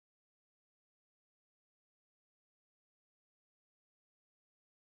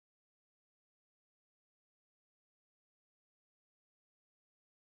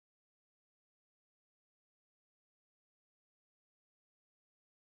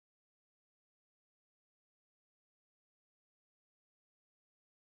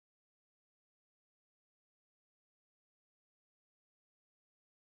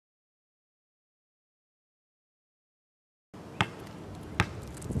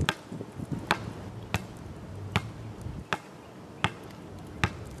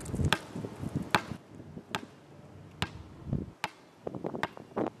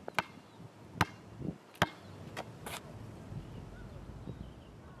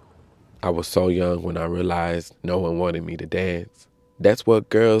I was so young when I realized no one wanted me to dance. That's what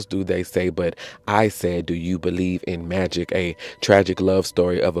girls do, they say, but I said, do you believe in magic? A tragic love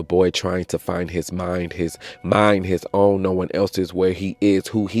story of a boy trying to find his mind, his own, no one else's, where he is,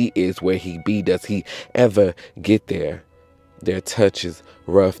 who he is, where he be. Does he ever get there? Their touch is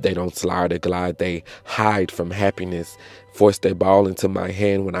rough, they don't slide or glide, they hide from happiness. Forced a ball into my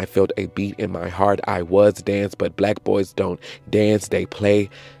hand when I felt a beat in my heart. I was dance, but black boys don't dance, they play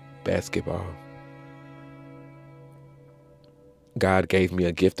basketball. God gave me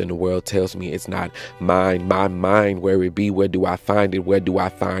a gift and the world tells me it's not mine. My mind, where it be, where do I find it? Where do I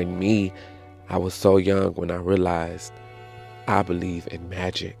find me? I was so young when I realized I believe in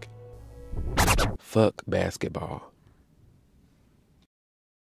magic. Fuck basketball.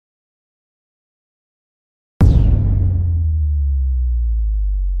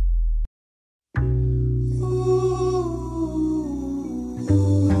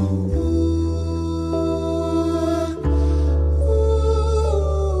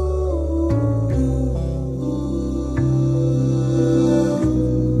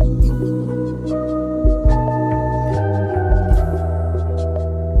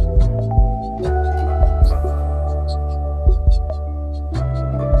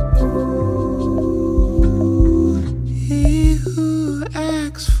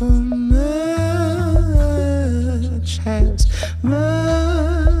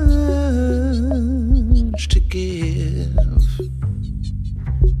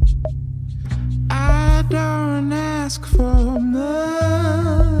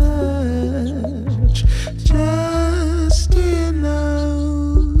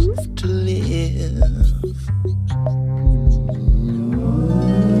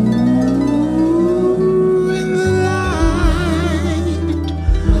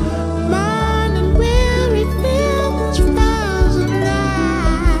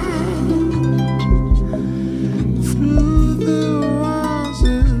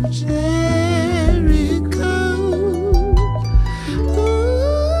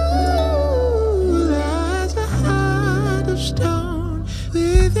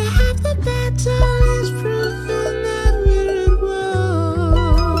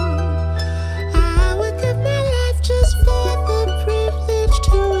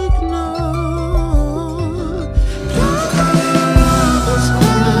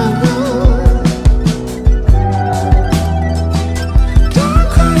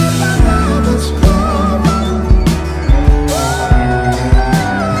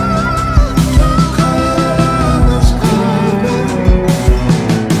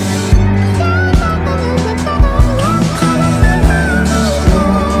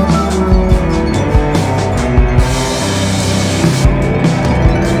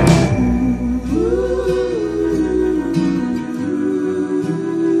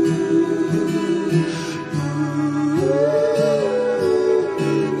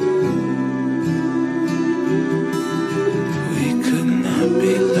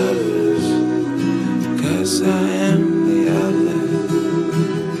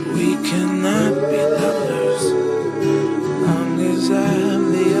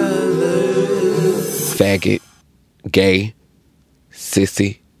 Faggot, gay,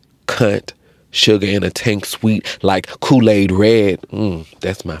 sissy, cunt, sugar in a tank sweet like Kool-Aid red.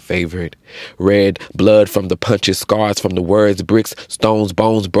 That's my favorite. Red blood from the punches, scars from the words, bricks, stones,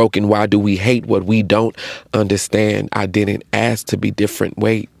 bones broken. Why do we hate what we don't understand? I didn't ask to be different.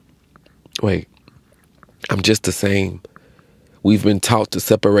 Wait, I'm just the same. We've been taught to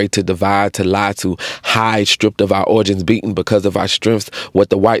separate, to divide, to lie, to hide, stripped of our origins, beaten because of our strengths.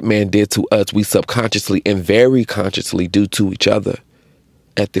 What the white man did to us, we subconsciously and very consciously do to each other.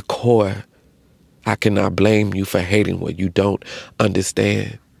 At the core, I cannot blame you for hating what you don't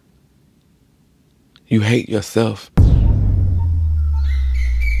understand. You hate yourself.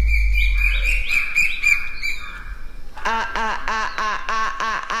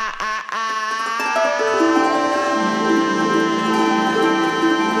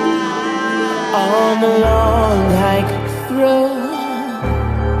 On a long hike through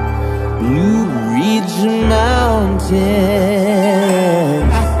Blue Ridge Mountain,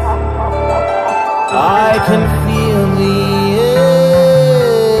 I can feel the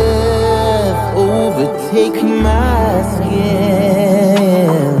earth overtake my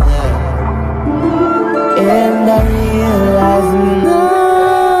skin, and I realize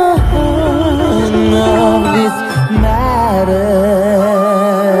none of this matters.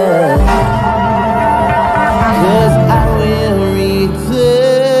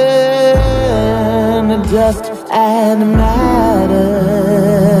 Dust and matter.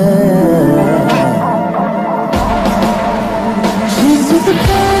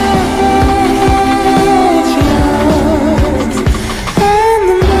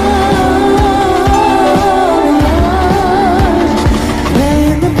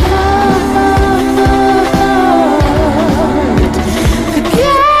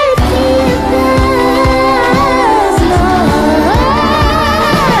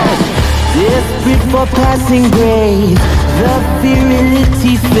 passing grade, the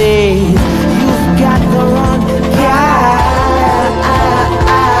virility phase. You've got the wrong guy.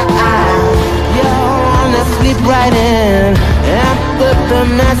 You wanna slip right in and put the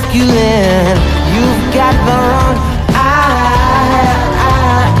masculine. You've got the wrong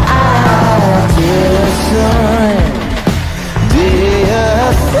dear son, dear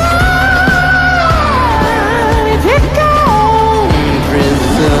son, take on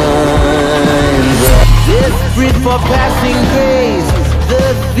prison. Desperate for passing grades, the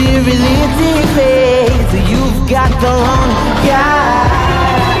virility phase. You've got the wrong guy.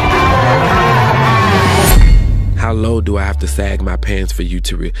 How low do I have to sag my pants for you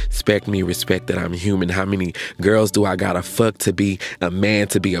to respect me, respect that I'm human? How many girls do I gotta fuck to be a man,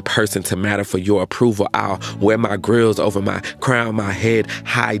 to be a person, to matter for your approval? I'll wear my grills over my crown, my head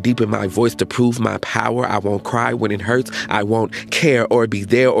high deep in my voice to prove my power. I won't cry when it hurts. I won't care or be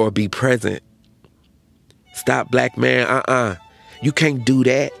there or be present. Stop, black man, You can't do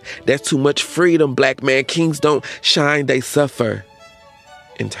that. That's too much freedom, black man. Kings don't shine, they suffer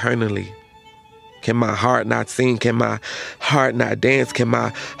internally. Can my heart not sing? Can my heart not dance? Can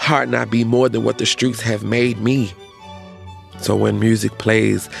my heart not be more than what the streets have made me? So when music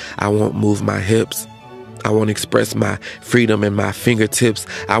plays, I won't move my hips. I won't express my freedom in my fingertips.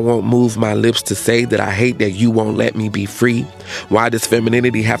 I won't move my lips to say that I hate that you won't let me be free. Why does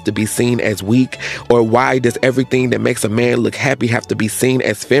femininity have to be seen as weak? Or why does everything that makes a man look happy have to be seen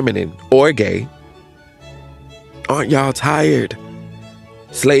as feminine or gay? Aren't y'all tired?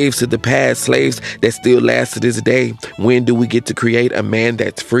 Slaves to the past, slaves that still last to this day. When do we get to create a man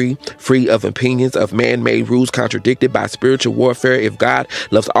that's free of opinions, of man-made rules contradicted by spiritual warfare? If God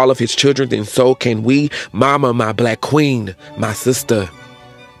loves all of his children, then so can we. Mama, my black queen, my sister,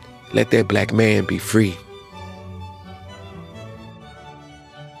 let that black man be free.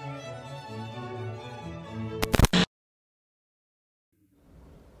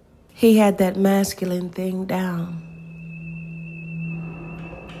 He had that masculine thing down.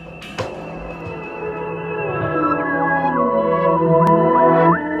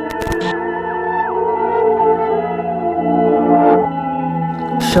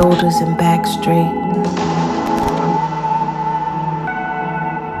 Shoulders and back straight.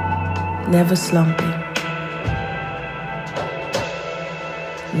 Never slumping.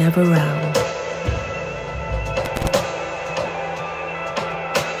 Never round.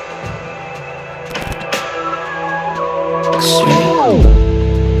 Straight.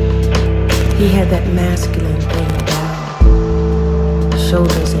 He had that masculine thing down.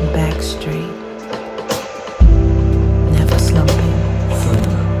 Shoulders and back straight. Never slumping.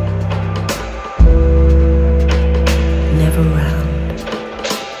 Never round.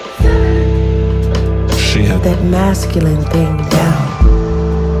 She had that masculine thing down.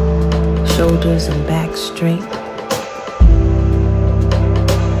 Shoulders and back straight.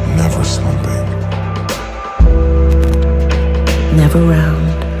 Never slumping. Never round.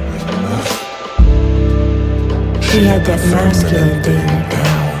 He had that masculine thing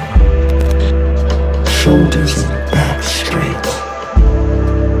down. Shoulders and back straight.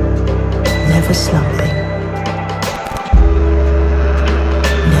 Never slumping.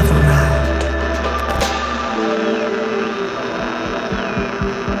 Never round.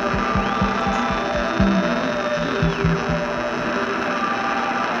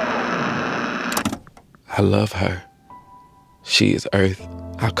 I love her. She is earth.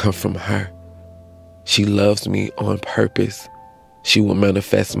 I come from her. She loves me on purpose. She will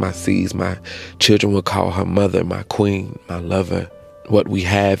manifest my seeds. My children will call her mother, my queen, my lover. What we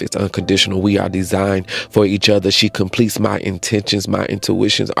have is unconditional. We are designed for each other. She completes my intentions. My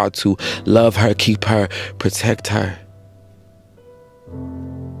intuitions are to love her, keep her, protect her.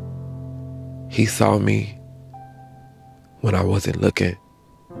 He saw me when I wasn't looking.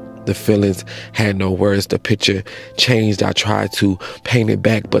 The feelings had no words. The picture changed. I tried to paint it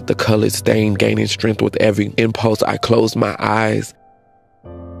back, but the colors stained, gaining strength with every impulse. I closed my eyes.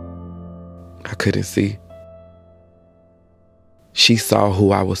 I couldn't see. She saw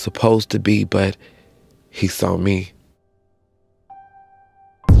who I was supposed to be, but he saw me.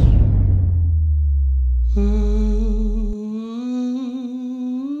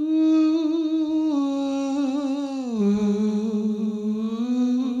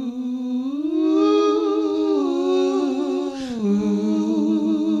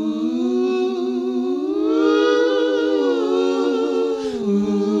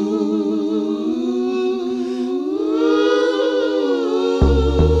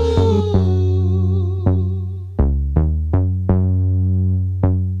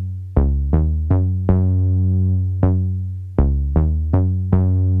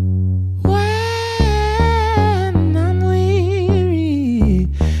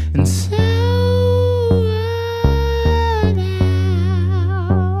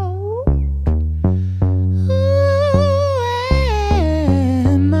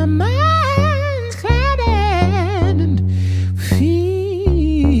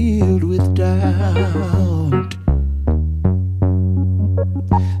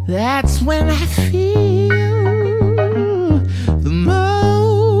 That's when I feel the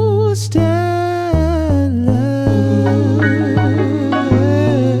most alive.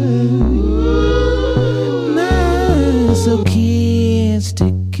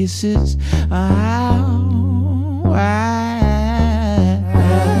 Masochistic kisses are how I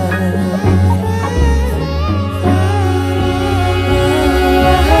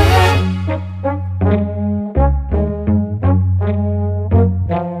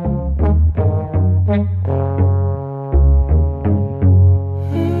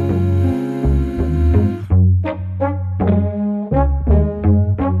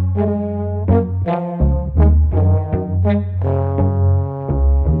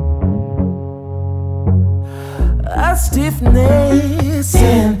stiffness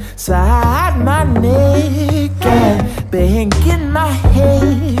inside my neck and banging my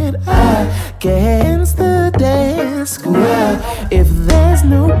head against the desk. Well, if there's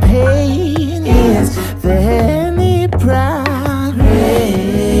no pain, is there any progress?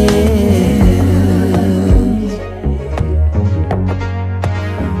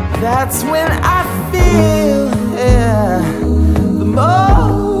 That's when I feel the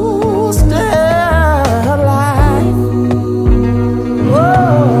most alive.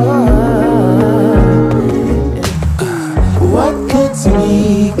 What gets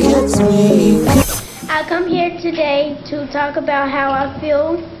me, gets me. I come here today to talk about how I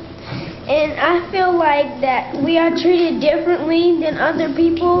feel, and I feel like that we are treated differently than other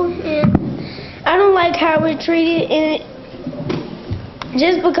people, and I don't like how we're treated, and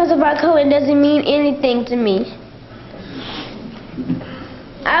just because of our color doesn't mean anything to me.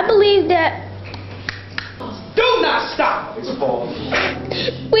 I believe that do not stop! It's a ball.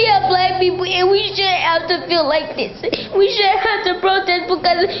 we are black people and we shouldn't have to feel like this. We shouldn't have to protest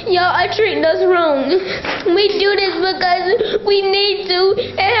because y'all are treating us wrong. We do this because we need to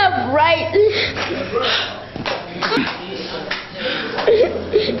and have rights.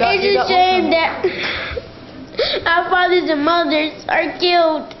 It's a shame that our fathers and mothers are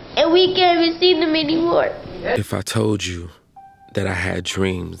killed and we can't even see them anymore. If I told you that I had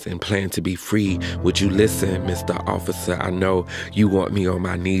dreams and planned to be free, would you listen, Mr. Officer? I know you want me on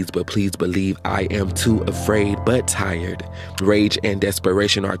my knees, but please believe I am too afraid but tired. Rage and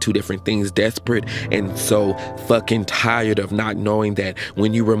desperation are two different things. Desperate and so fucking tired of not knowing that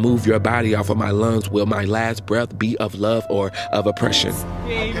when you remove your body off of my lungs, will my last breath be of love or of oppression?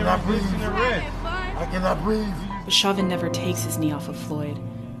 I cannot breathe. I cannot breathe. But Chauvin never takes his knee off of Floyd,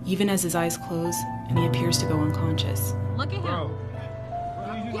 even as his eyes close and he appears to go unconscious. Look at him.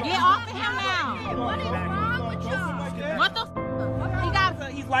 Get off of him now. What is wrong with y'all? What the f?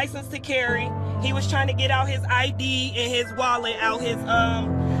 He's licensed to carry. He was trying to get out his ID and his wallet out his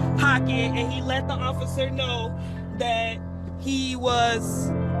pocket, and he let the officer know that he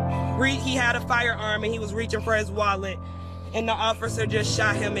had a firearm and he was reaching for his wallet, and the officer just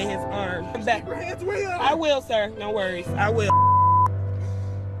shot him in his arm. I will, sir. No worries. I will.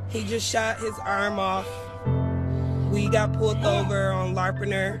 He just shot his arm off. We got pulled over on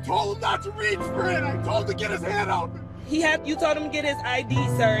Larpener. I told him not to reach for it. I told him to get his hand out. You told him to get his ID,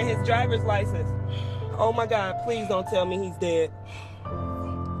 sir, and his driver's license. Oh my God, please don't tell me he's dead.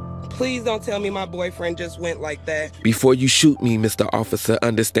 Please don't tell me my boyfriend just went like that. Before you shoot me, Mr. Officer,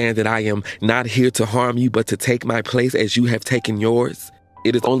 understand that I am not here to harm you, but to take my place as you have taken yours.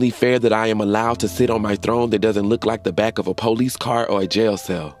 It is only fair that I am allowed to sit on my throne that doesn't look like the back of a police car or a jail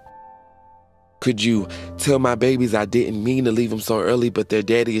cell. Could you tell my babies I didn't mean to leave them so early, but their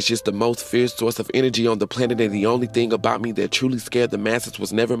daddy is just the most fierce source of energy on the planet, and the only thing about me that truly scared the masses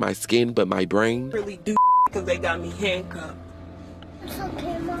was never my skin, but my brain? Really do because they got me handcuffed. It's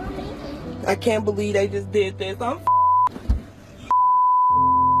okay, Mommy. I can't believe they just did this.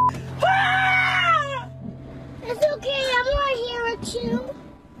 It's okay, I'm right here with you.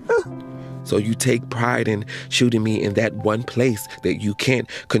 So you take pride in shooting me in that one place that you can't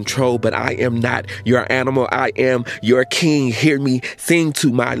control, but I am not your animal. I am your king. Hear me sing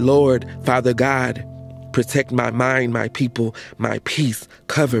to my Lord, Father God. Protect my mind, my people, my peace.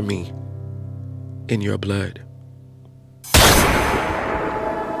 Cover me in your blood.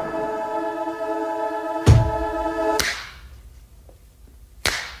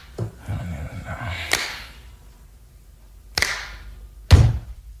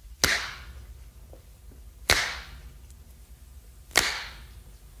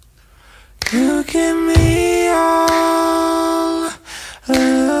 You give me all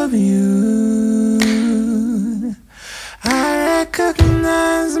of you. I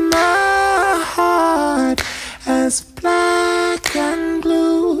recognize my heart as black and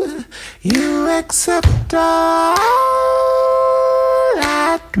blue. You accept all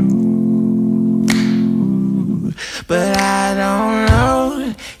But I don't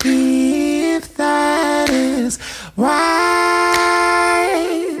know if that is wise.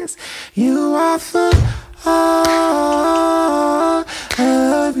 You offer all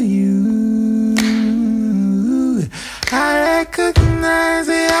of you. I recognize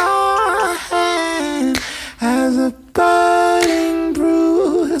your hand as a burning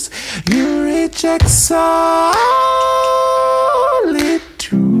bruise. You reject solitude,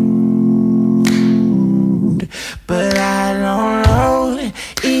 but I don't know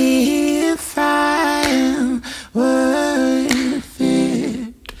if I am worth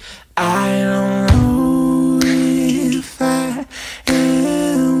it. I don't know if I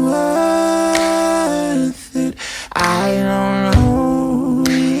am worth it. I don't know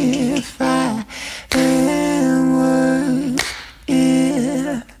if I am worth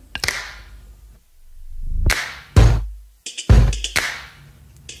it.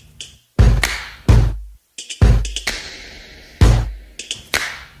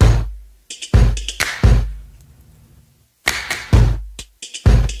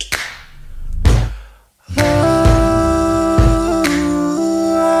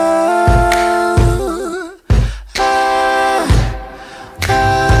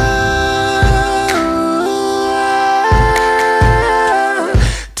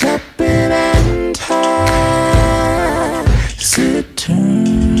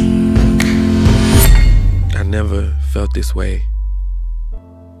 I never felt this way.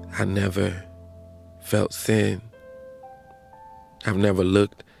 I never felt sin. I've never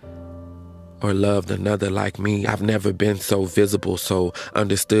looked or loved another like me. I've never been so visible, so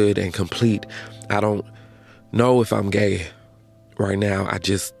understood and complete. I don't know if I'm gay right now.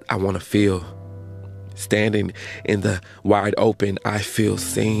 I want to feel. Standing in the wide open, I feel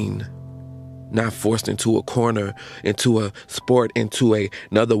seen. Not forced into a corner, into a sport, into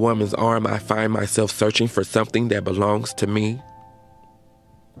another woman's arm. I find myself searching for something that belongs to me.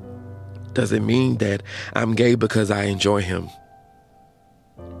 Does it mean that I'm gay because I enjoy him?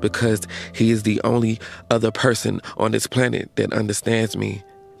 Because he is the only other person on this planet that understands me.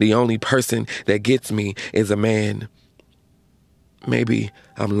 The only person that gets me is a man. Maybe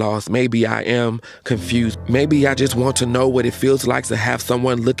I'm lost. Maybe I am confused. Maybe I just want to know what it feels like to have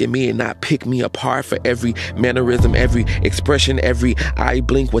someone look at me and not pick me apart for every mannerism, every expression, every eye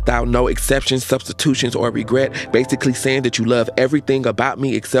blink without no exceptions, substitutions, or regret. Basically saying that you love everything about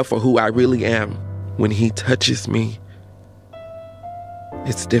me except for who I really am. When he touches me,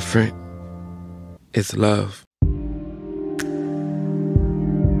 it's different. It's love.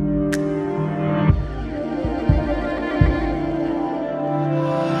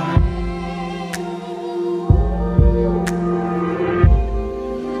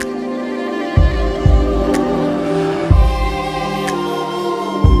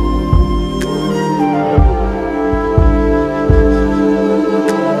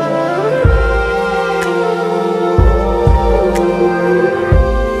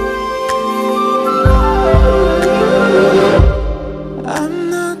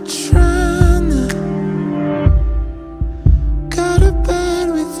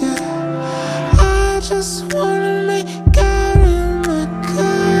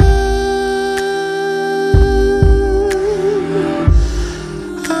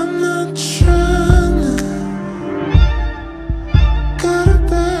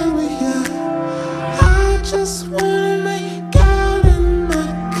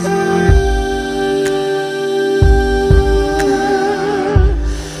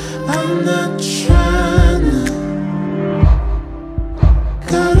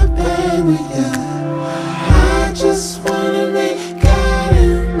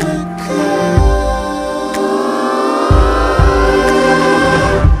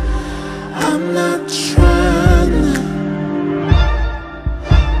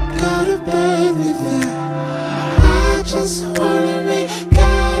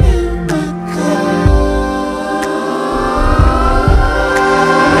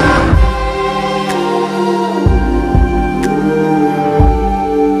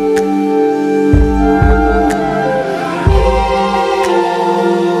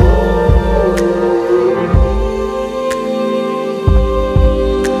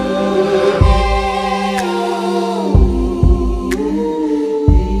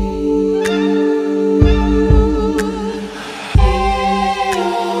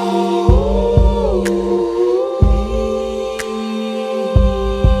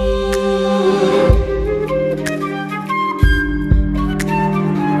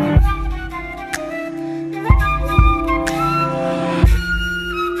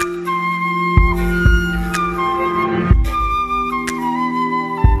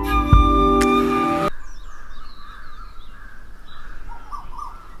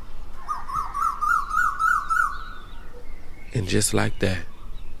 just like that,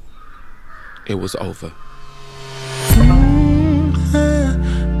 it was over.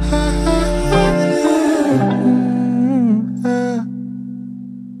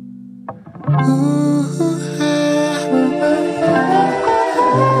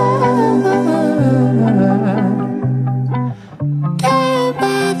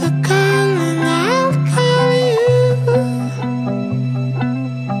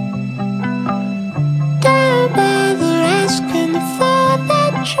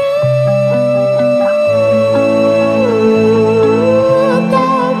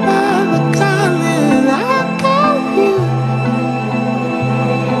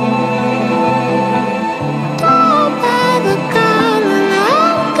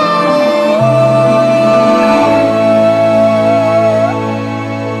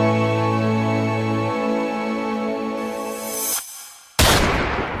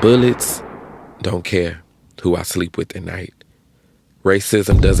 Bullets don't care who I sleep with at night.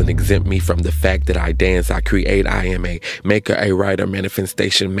 Racism doesn't exempt me from the fact that I dance, I create, I am a maker, a writer,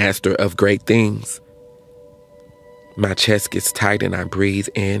 manifestation, master of great things. My chest gets tight and I breathe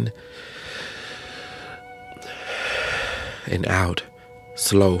in and out,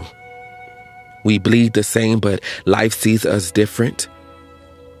 slow. We bleed the same, but life sees us different.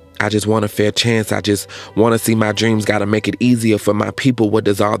 I just want a fair chance. I just want to see my dreams. Gotta make it easier for my people. What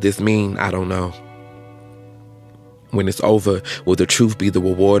does all this mean? I don't know. When it's over, will the truth be the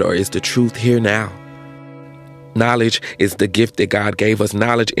reward, or is the truth here now? Knowledge is the gift that God gave us.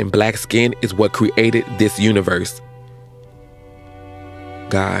 Knowledge in black skin is what created this universe.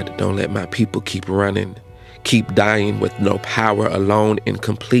 God, don't let my people keep running, keep dying with no power, alone,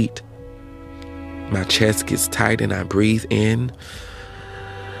 incomplete. My chest gets tight and I breathe in,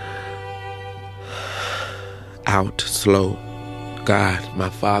 out, slow. God, my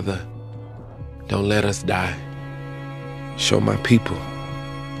Father, don't let us die. Show my people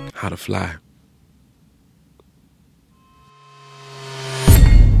how to fly.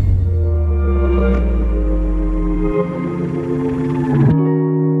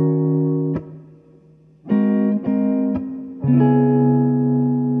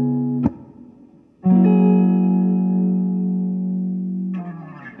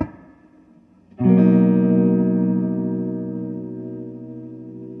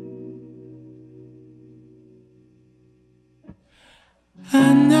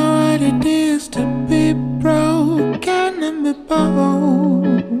 I know what it is to be broken and be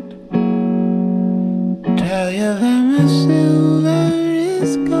bold. Tell you that my silver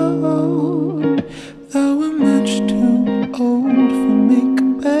is gold, though we're much too old for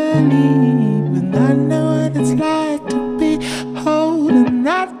make-believe. And I know what it's like to be whole and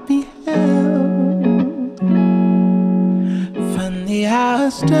not be held. From the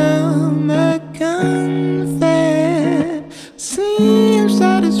house down the gun fair, seems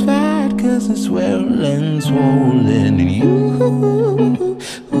satisfied cause it's well and swollen. And you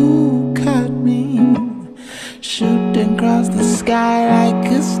caught me shooting across the sky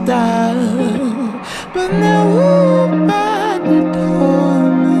like a star. But now nobody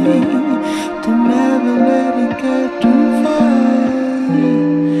told me to never let it get too far.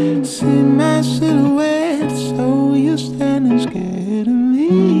 See my silhouette, so you're standing scared of me.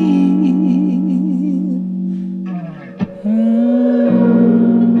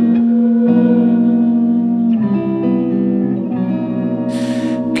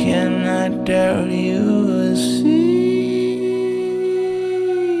 Can I tell you a secret?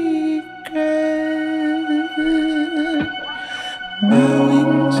 My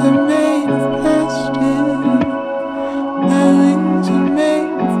wings are made of plastic. My wings are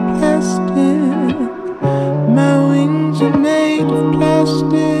made of plastic. My wings are made of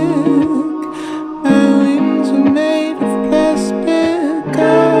plastic. My wings are made of plastic.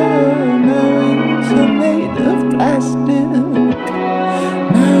 Oh, my wings are made of plastic.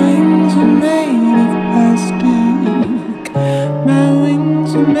 My wings are made of plastic. My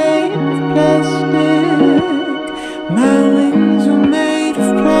wings are made of plastic. My wings are made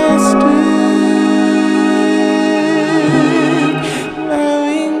of plastic. My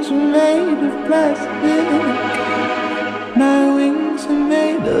wings are made of plastic. My wings are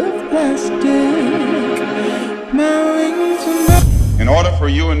made of plastic. My wings are made. In order for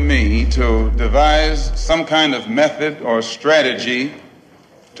you and me to devise some kind of method or strategy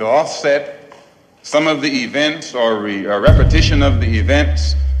to offset some of the events or a repetition of the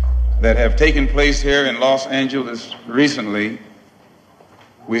events that have taken place here in Los Angeles recently,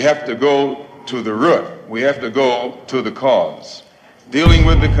 we have to go to the root. We have to go to the cause. Dealing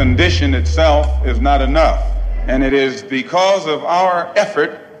with the condition itself is not enough. And it is because of our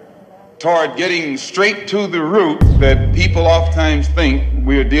effort toward getting straight to the root that people oftentimes think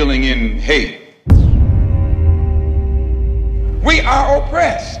we're dealing in hate. We are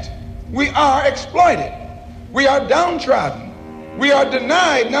oppressed. We are exploited. We are downtrodden. We are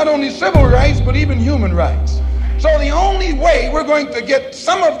denied not only civil rights, but even human rights. So the only way we're going to get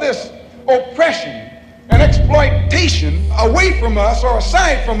some of this oppression and exploitation away from us or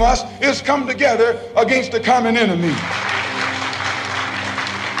aside from us is come together against the common enemy.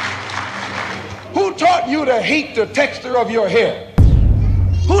 Who taught you to hate the texture of your hair?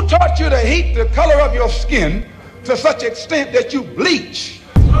 Who taught you to hate the color of your skin to such extent that you bleach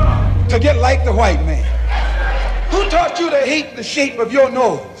to get like the white man? Who taught you to hate the shape of your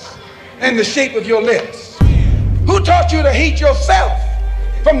nose and the shape of your lips? Who taught you to hate yourself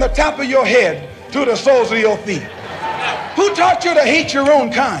from the top of your head to the soles of your feet? Who taught you to hate your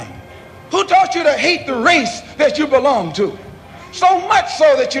own kind? Who taught you to hate the race that you belong to? So much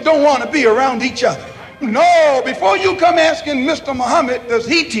so that you don't want to be around each other. No, before you come asking Mr. Muhammad, does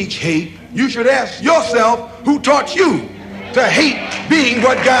he teach hate? You should ask yourself, who taught you to hate being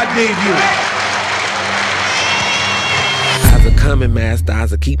what God gave you? As a common master,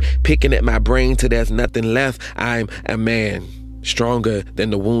 as I keep picking at my brain till there's nothing left, I'm a man. Stronger than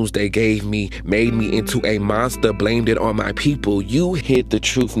the wounds they gave me, made me into a monster, blamed it on my people. You hid the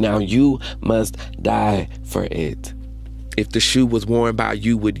truth, now you must die for it. If the shoe was worn by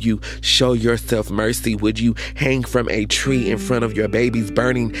you, would you show yourself mercy? Would you hang from a tree in front of your babies,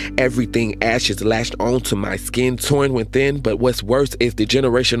 burning everything, ashes lashed onto my skin, torn within? But what's worse is the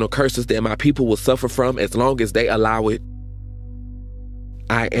generational curses that my people will suffer from as long as they allow it.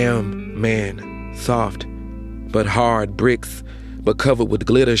 I am man, soft but hard, bricks but covered with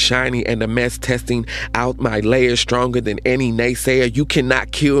glitter, shiny and a mess, testing out my layers stronger than any naysayer. You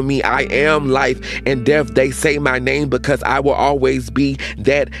cannot kill me. I am life and death. They say my name because I will always be.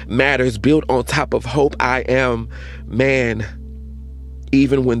 That matters. Built on top of hope, I am man.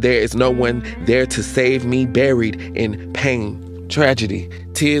 Even when there is no one there to save me, buried in pain. Tragedy.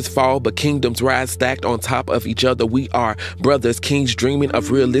 Tears fall, but kingdoms rise stacked on top of each other. We are brothers, kings, dreaming of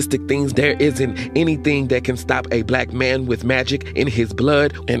realistic things. There isn't anything that can stop a black man with magic in his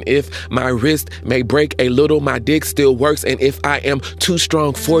blood. And if my wrist may break a little, my dick still works. And if I am too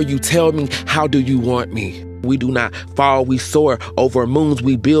strong for you, tell me, how do you want me? We do not fall, we soar over moons.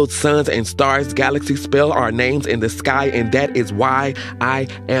 We build suns and stars. Galaxies spell our names in the sky. And that is why I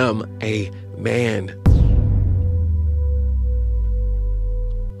am a man.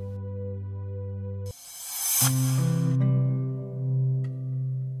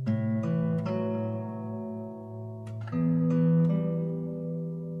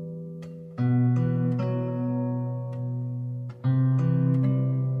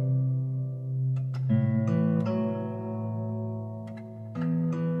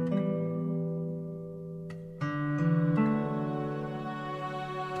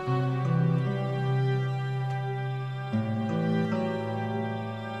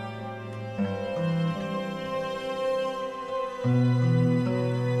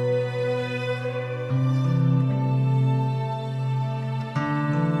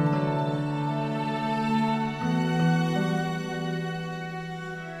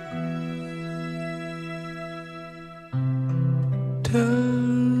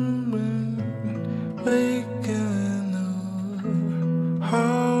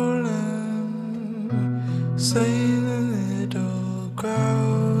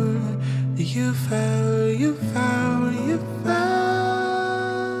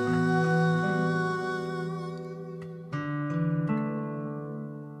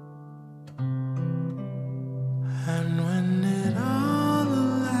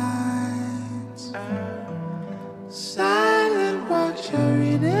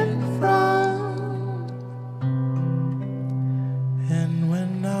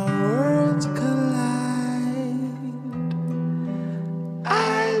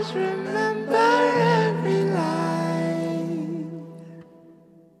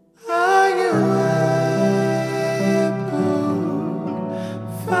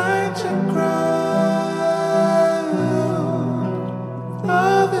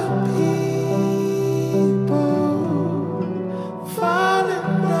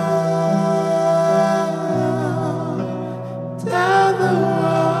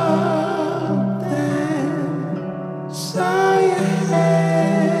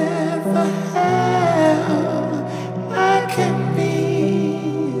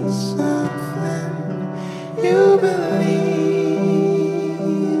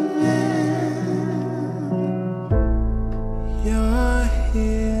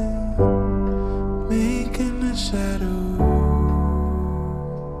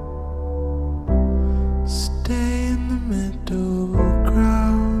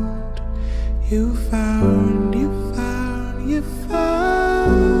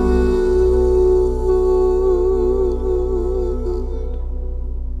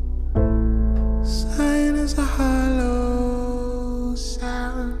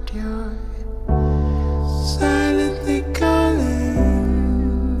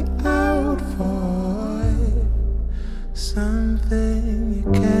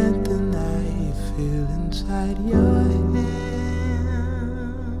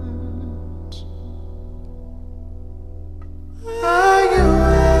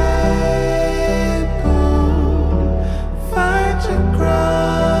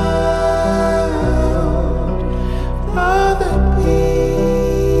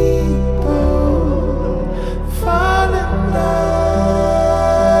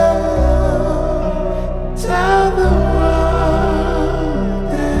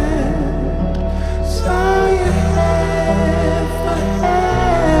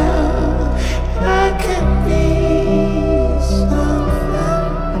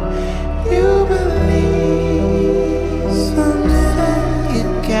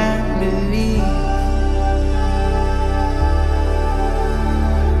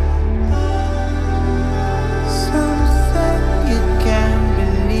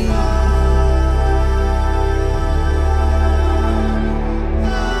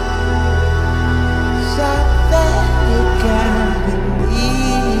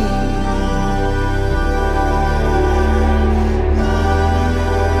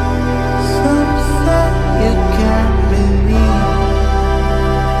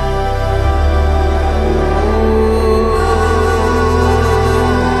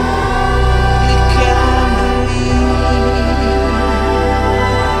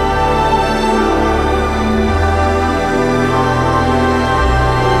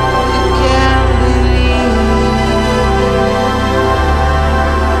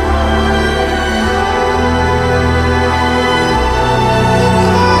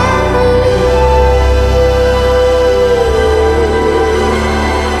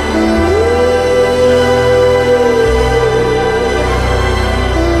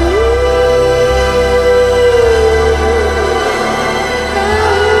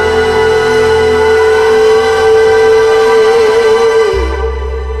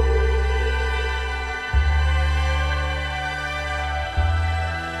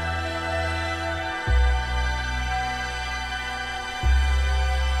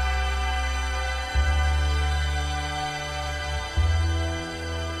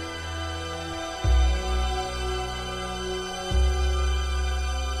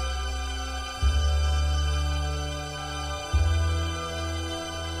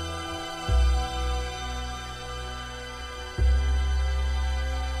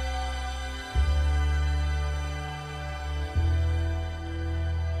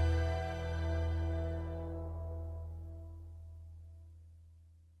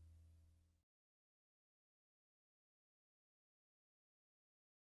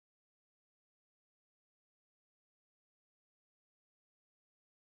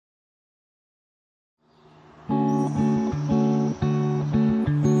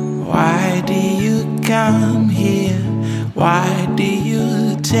 Why do you come here? Why do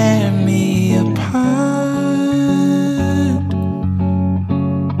you tear me apart?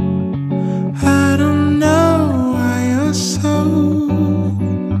 I don't know why you're so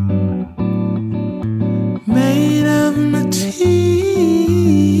made of material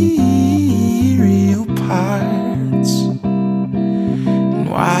parts. And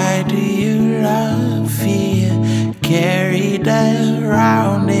why do you love fear carried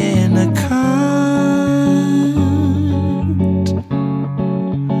around in a